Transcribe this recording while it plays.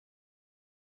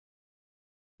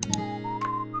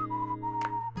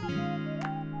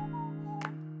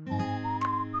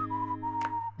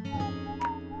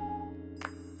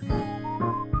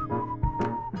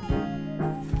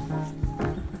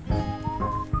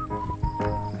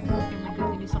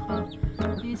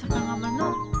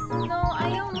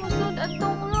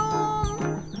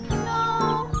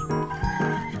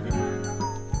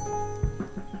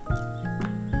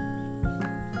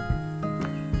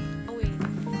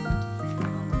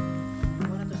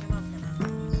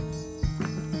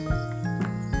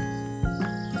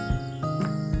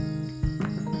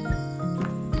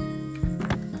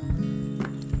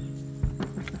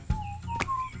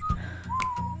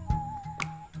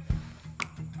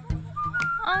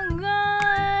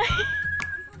Angay!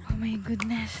 Oh my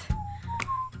goodness.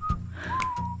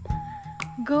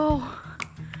 Go!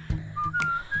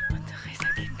 Punta kayo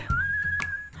sa gitna.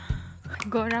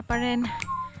 Gora pa rin.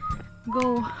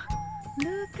 Go!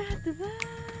 Look at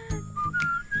that!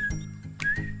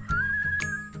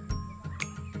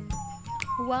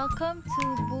 Welcome to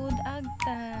Bud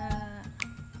Agta!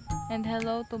 And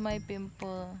hello to my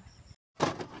pimple.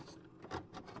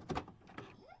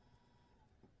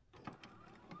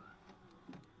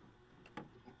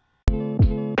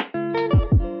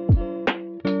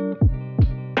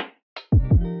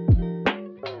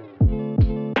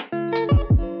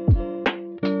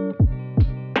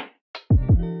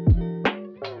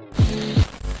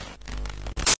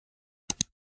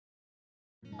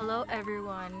 Hello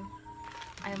everyone,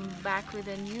 I'm back with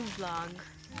a new vlog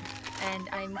and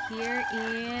I'm here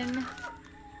in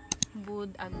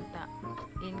Bud Agta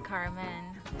in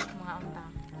Carmen, mga unta.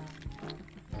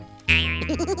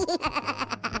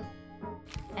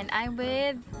 And I'm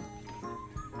with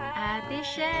Ate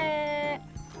Xhie.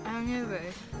 Alam niyo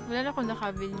guys, wala na akong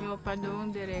naka-video pa doon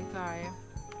dire kay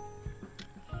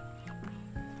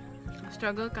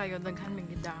struggle kayo, daghan may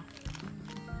gida.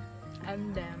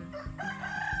 And then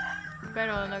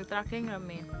pero nag-tracking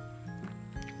kami.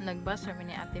 Nag-bus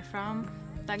kami ni ate from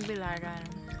Bilaran.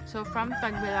 So from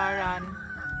Bilaran,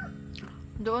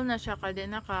 doon na siya kada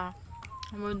naka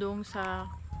mudong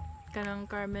sa kanang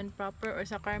Carmen proper or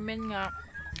sa Carmen nga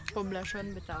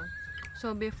poblasyon bitaw.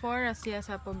 So before siya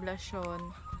sa poblasyon,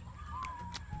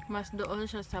 mas doon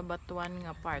siya sa Batuan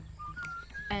nga part.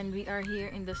 And we are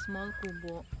here in the small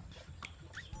kubo.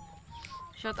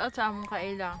 Shout out sa among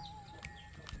kaila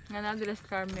nga nag-dress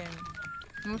Carmen.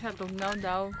 Nung siya tugnaw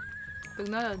daw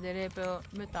dire, pero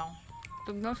bitaw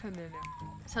tugnaw siya dire.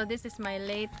 So this is my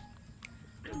late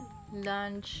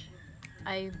lunch,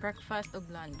 breakfast of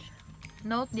lunch.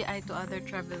 Note di ay to other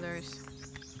travelers,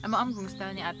 am kung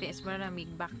style ni ate is maraming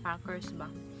backpackers ba,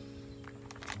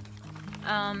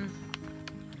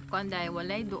 kuanday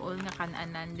walay duol nga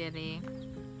kananan dire,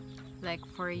 like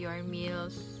for your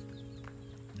meals,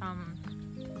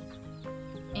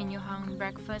 inyuhang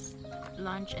breakfast,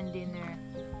 lunch and dinner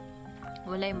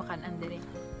walay makanan dire.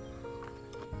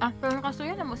 Pero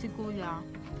kasuya na mo si kuya,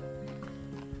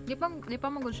 di pa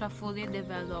magod siya fully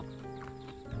developed,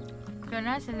 kaya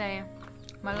na sila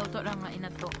maluto lang nga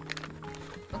inato.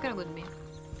 Okay ra good me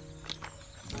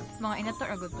mga inato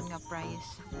ra good pud nga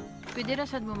price. Pwede ra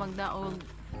sad mo magdaog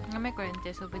nga may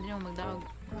kurente, so pwede mo magdaog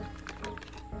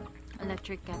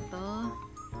electric kettle,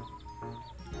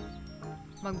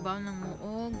 magbaw ng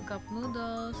muog, cup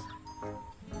noodles,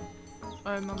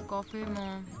 or mag coffee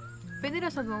mo. Pwede na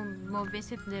sa mo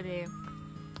visit dire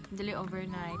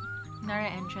overnight. Nara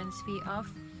entrance fee of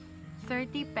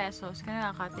 30 pesos.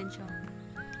 Kana cottage siya.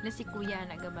 Si kuya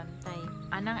nagabantay.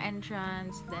 Anang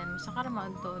entrance, then sa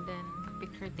karamag to, then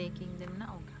picture taking din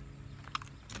na og.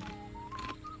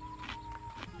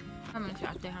 Naman si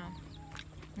ate ha.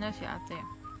 Na si ate.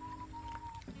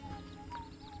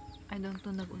 I don't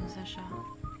know nag-unsa siya.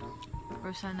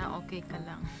 Or sana okay ka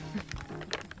lang.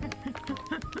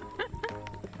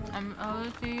 I'll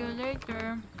see you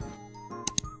later.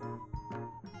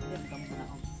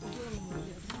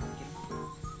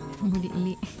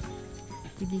 Muli-li.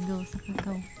 Sige go sa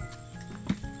kakao.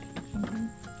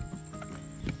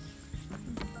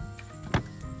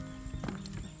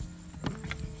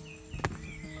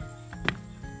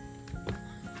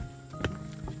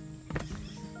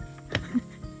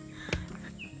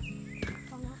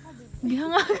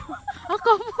 Gihangak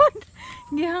ako po.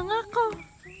 Gihangak ko.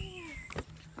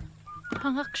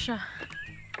 Hangak siya.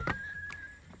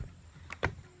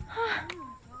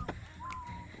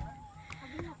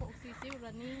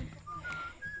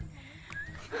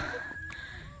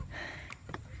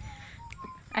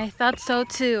 I thought so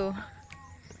too.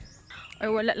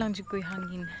 Or wala lang jud ko'y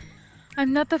hangin.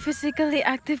 I'm not a physically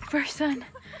active person.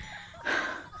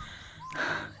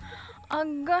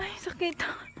 Agay, sakit.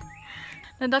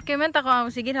 Na-document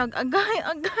ako. Sige, agay.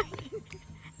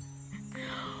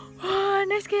 Wow,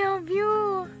 nice kaya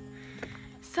view.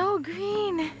 So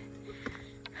green.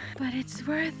 But it's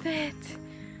worth it.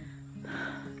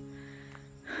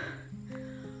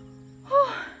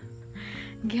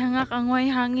 Gihangak ang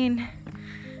way hangin.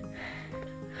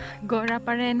 Gora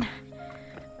pa rin.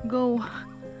 Go.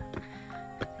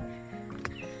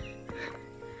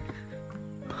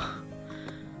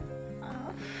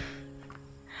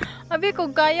 Abi ko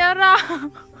kaya ra.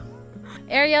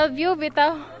 Aerial view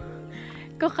bitaw.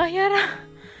 Ko kaya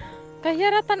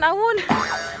ra tanawon.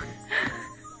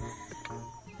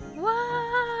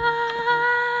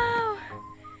 Wow.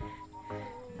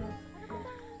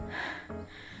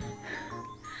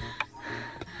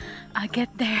 I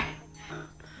get there.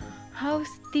 How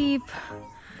steep.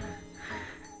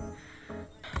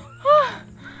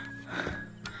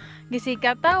 Gisig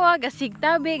katawa, gasig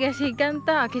tabi, gasig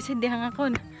kanta. Kasi dihang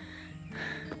ako.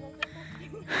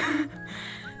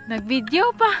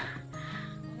 Nag-video pa.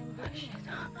 Oh, shit.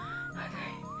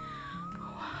 Okay.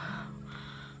 Wow.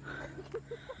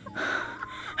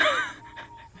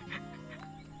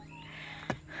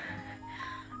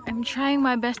 I'm trying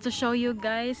my best to show you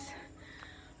guys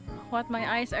what my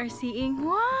eyes are seeing.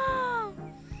 Wow!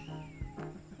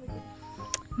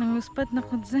 Nanguspat na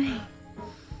ko dyan.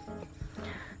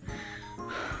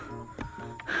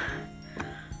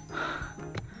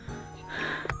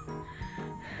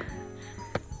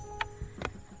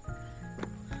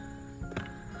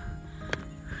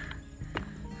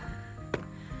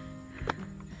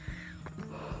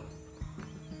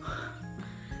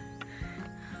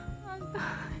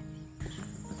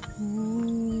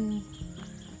 Ooh.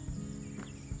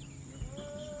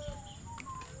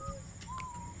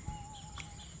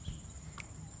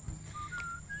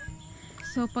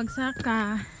 So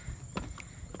pagsaka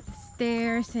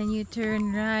stairs and you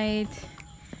turn right,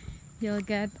 you'll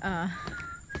get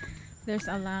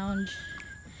there's a lounge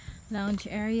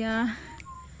area.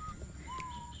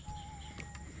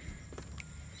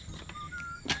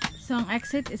 So ang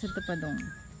exit is ito pa dong.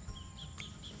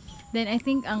 Then I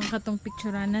think ang katong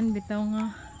picturanan bitaw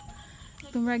nga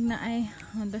tumrag na ay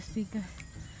on the speaker.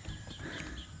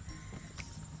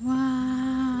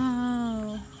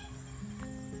 Wow!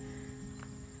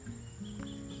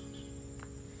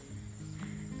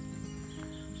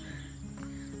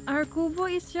 Our kubo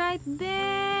is right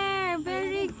there.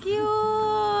 Very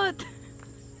cute.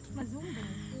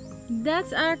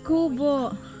 That's our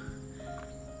kubo.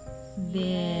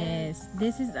 This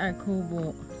is our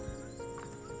kubo.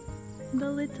 The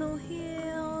little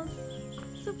hills,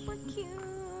 super cute.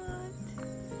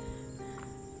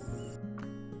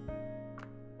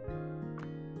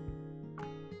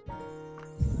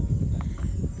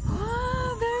 Wow,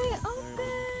 very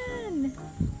open.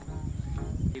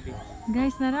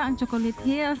 Guys, nara ang chocolate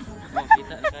hills.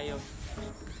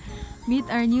 Meet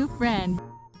our new friend.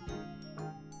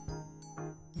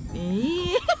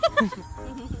 Hey.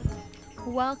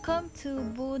 Welcome to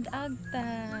Bud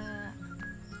Agta.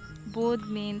 Bud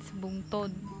means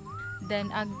bungtod.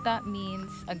 Then agta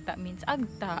means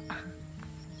agta.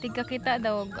 Tigka kita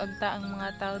daw agta ang mga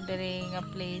tao dire nga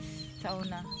place sa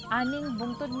una. Aning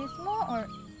bungtod mismo or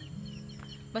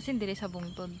basin dire sa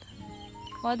bungtod.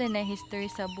 What na history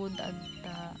sa Bud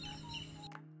Agta.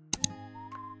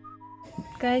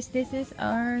 Guys, this is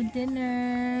our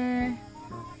dinner.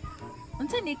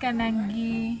 Unsa ni kanang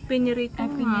Pinirito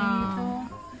pinirito?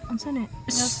 Unsa ni?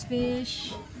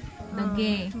 Fish.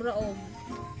 Dage. Muraog.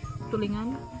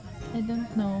 Tulingan? I don't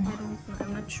know.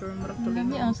 I'm not sure. Murag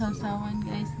Marami ang tulingan. sasawan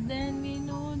guys. Then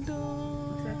minudo.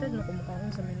 Excited na kumukha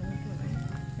sa minuto.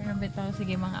 Pero bitaw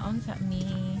sige mga unsa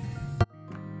mi.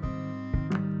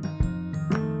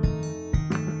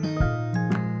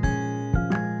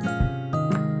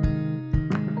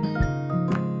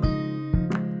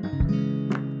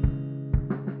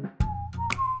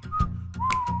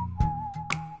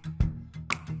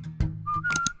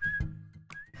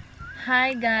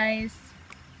 Hi guys,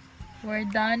 we're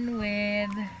done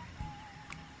with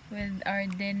our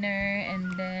dinner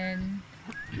and then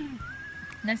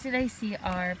nasila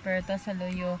CR pero to sa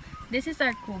loyo. This is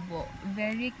our kubo,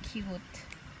 very cute.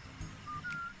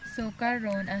 So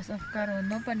karon, as of karon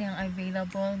mo pa niyang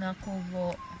available na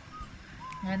kubo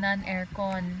nga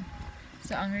non-aircon.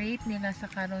 So ang rate nila sa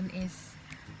karon is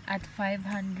at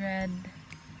 500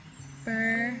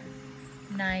 per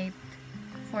night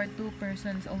for 2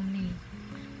 persons only.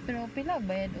 Pero pila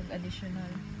bayad og additional?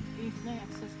 If na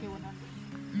access kay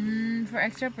 100. For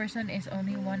extra person is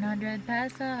only 100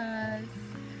 pesos.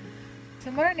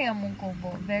 So mura ni among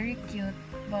kubo, very cute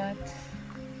but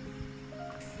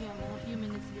Yeah, mga few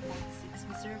minutes before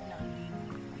 6 we serve na ang game.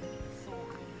 So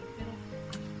pero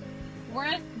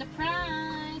worth the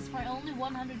price for only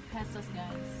 100 pesos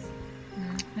guys.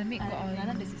 Nami ko all.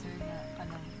 Nana this is na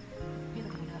kanang pila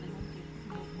mo na rin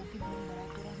bukid mo na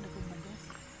rato ra dagog bugas.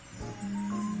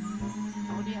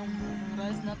 Di ang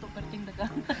rice na to perting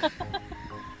dagang.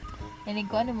 Inig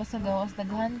ko ano mo sa gawas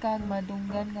daghan kag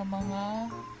madunggan nga mga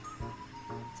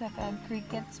saka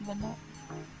crickets ba na?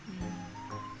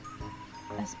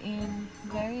 As in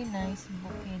very nice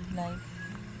bukid life.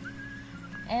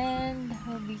 And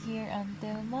we'll be here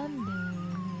until Monday.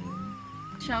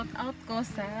 Shout out ko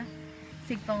sa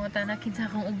sigpangutan na kinsa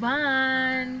kong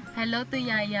uban. Hello to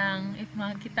Yayang if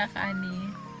makita ka ani.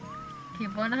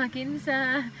 Kibo na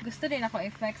kinsa. Gusto din ako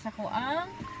i-flex ako ang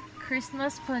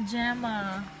Christmas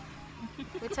pajama.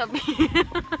 What's up?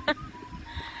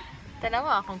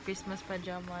 Tanawa akong Christmas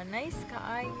pajama. Nice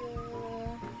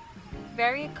kaayo.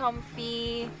 Very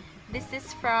comfy. This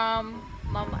is from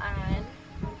Mom Ann.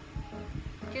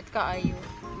 Cute kaayo.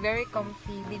 Very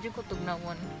comfy. Di ko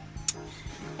tugnawon.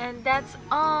 And that's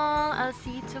all. I'll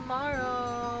see you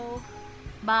tomorrow.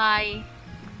 Bye.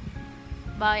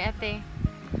 Bye, ate.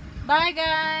 Bye,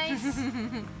 guys!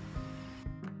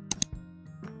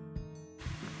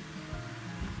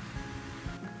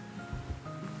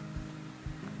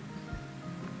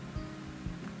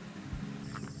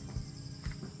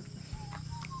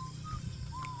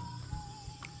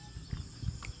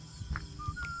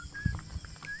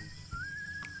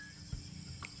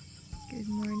 Good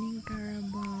morning,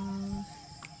 Carabaos.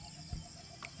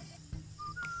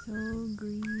 So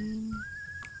green.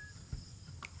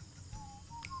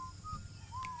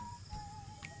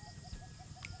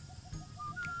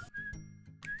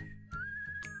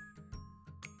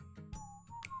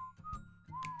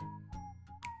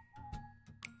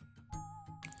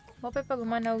 Mapay pag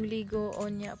manaw ligo o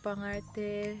niya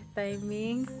pangarte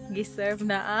timing giserve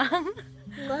na ang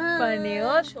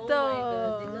paniotto. Oh my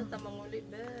God, di na tamang ulit,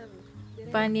 beb.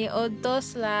 Paniotto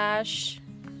slash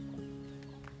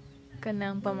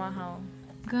kanang pamahaw.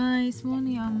 Guys, mo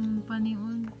ni ang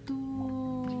paniotto.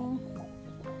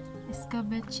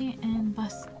 Escabeche and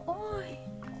basoy.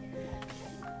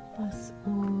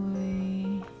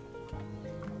 Basoy.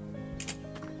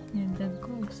 Yan,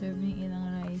 dagko serving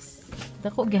ilang rice.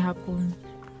 Dako gihapon.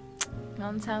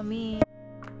 Ngaon sa amin.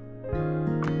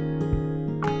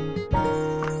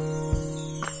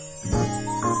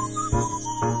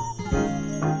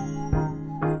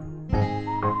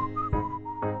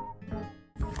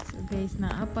 So guys,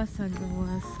 naapa sa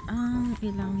gawas ang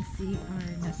ilang CR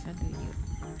na sa duyo.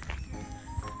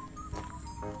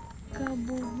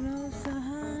 Kabugnaw sa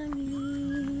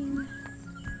hangin.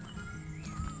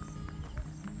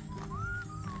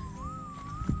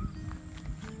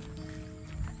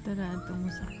 Tara, ito mo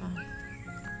sa ka.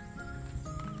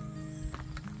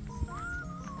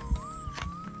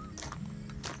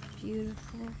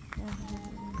 Beautiful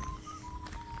flowers.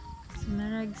 So,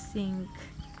 narag sink.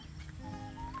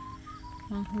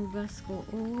 Manghugas ko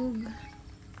og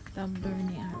tumbler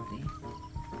ni ate.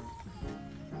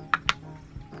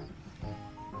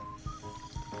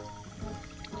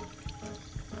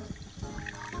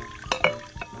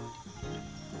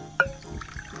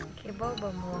 Kibaw ba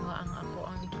mo nga ang ako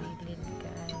ang gilid,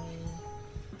 guys?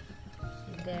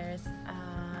 There's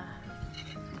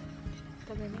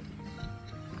ito gani?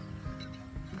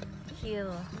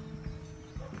 Hill.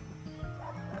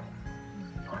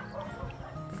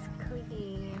 It's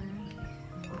clean.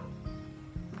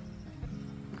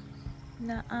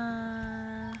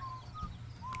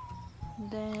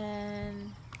 Then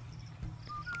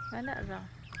ana ra.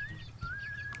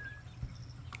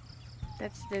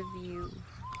 That's the view.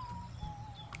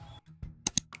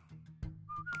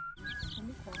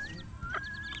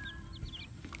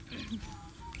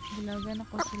 Dalagan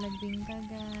ako sa lagbingka,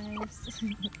 guys. Sa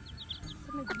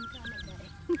magbingka na, guys.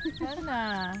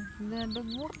 Sana,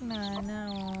 dagwok na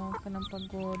oh, kanang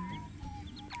pagod.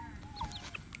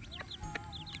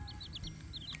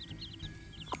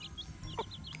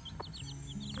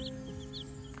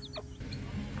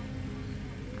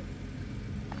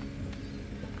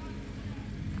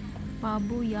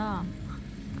 Pabuya.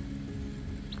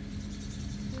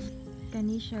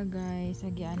 Kani siya, guys,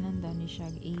 agianan daw ni siya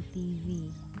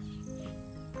ATV.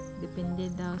 Depende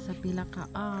daw sa pila ka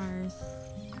hours.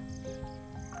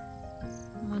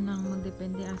 Manang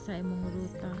magdepende asa imong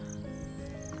ruta.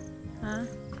 Ha?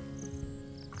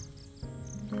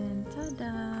 Then,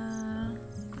 tada!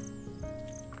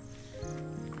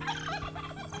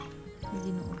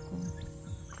 Ginoo ko.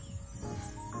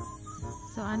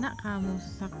 So, anak ka mo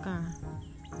saka.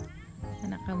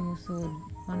 Anak ka mo sud.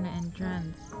 Mga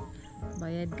entrance.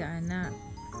 Bayad ka, anak.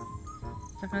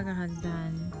 Saka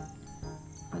kahagdan.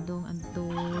 Padong adto.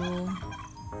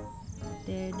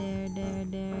 There.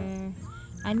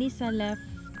 Ani sa left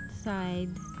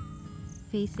side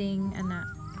facing anak.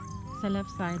 Sa left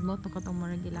side mo to katong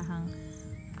murag ilahang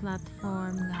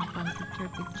platform nga pang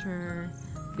picture.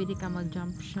 Pwede ka mag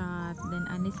jump shot. Then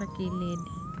ani sa kilid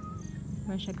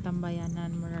masyag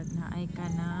tambayanan murag na ay ka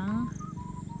ng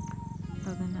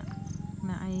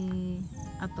na ay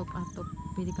atop-atop.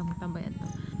 Pwede ka magtambayan to.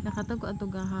 Nakatugo ato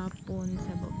gahapon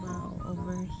sa babaw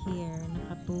over here.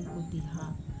 Nakatugo diha.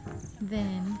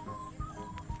 Then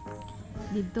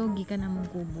dito gikan among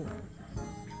kubo.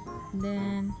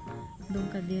 Then doon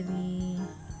ka diri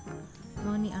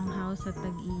mo ni ang house sa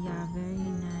tag-iya. Very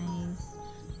nice.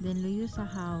 Then luyo sa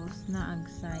house na ag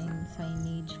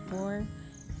signage for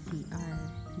CR.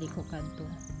 Di ko kadto.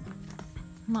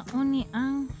 Mauni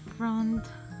ang front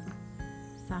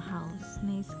sa house.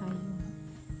 Nice kayo.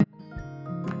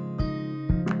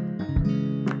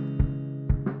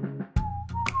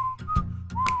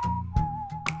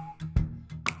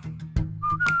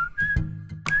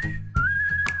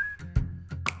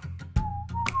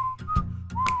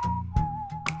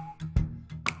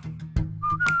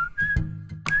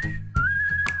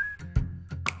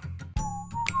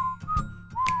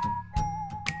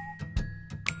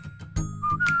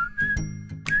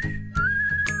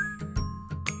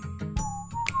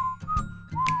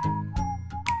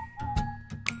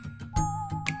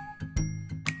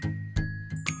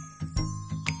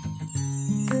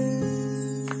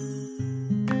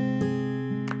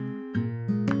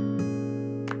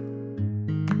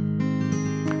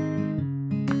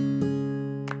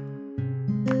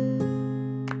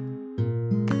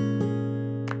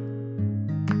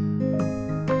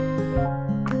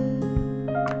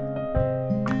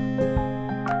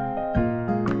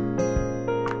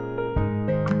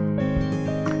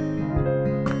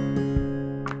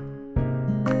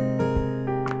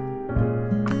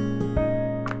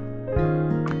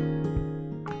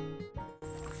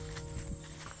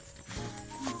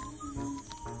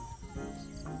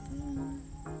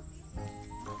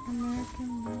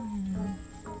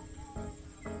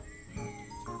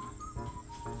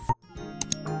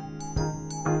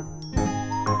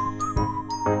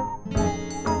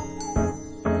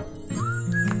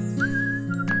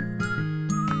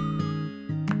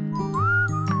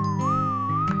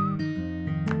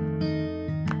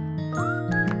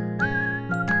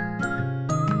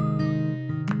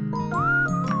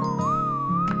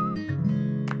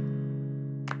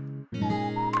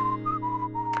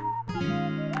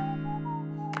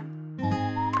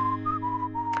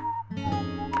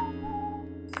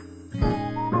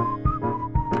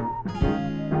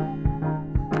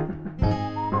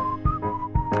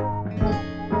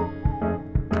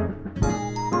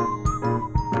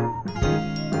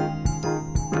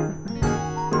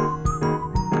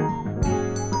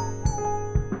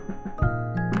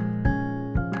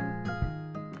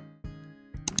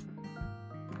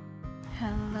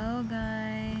 Hello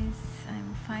guys, I'm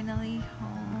finally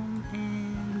home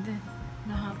and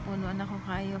nahapon wala ko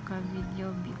kayo ka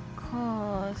video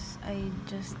because I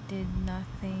just did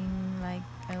nothing, like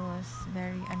I was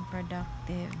very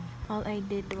unproductive. All I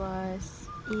did was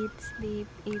eat, sleep,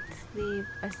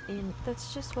 as in that's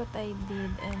just what I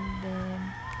did. And then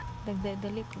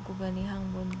nagdadali ko ganihang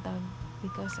buntag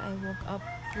because I woke up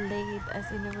late,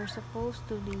 as in we were supposed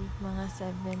to leave mga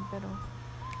 7 pero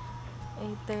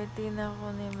 8:30 na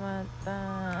ako ni mata.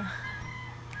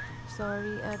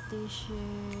 Sorry, Ate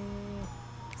Xhie.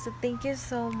 So, thank you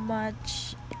so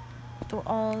much to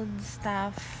all the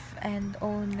staff and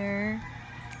owner.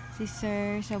 Si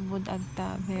Sir sa Bud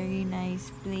Agta. Very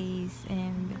nice place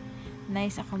and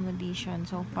nice accommodation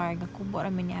so far. Gakubo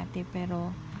rami ni ate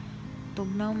pero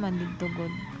tugnaw man dito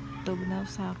good. Tugnaw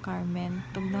sa Carmen.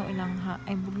 Bugnaw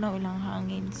ilang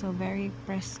hangin. So, very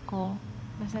presko.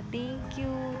 Basta thank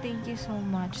you so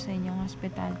much sa inyong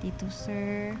hospitality, to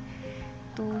sir,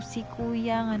 to si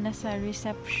kuya nga nasa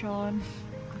reception,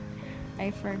 I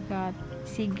forgot,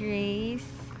 si Grace,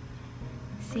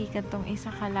 si katong isa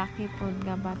kalaki pod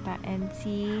nga bata, and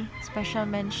si special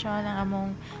mention ang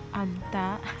among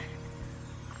agta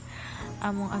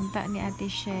ni Ate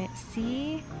Xhie,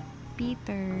 si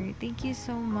Peter. Thank you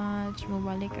so much.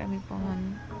 Mubalik kami po,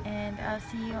 and I'll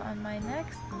see you on my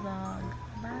next vlog.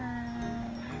 Bye.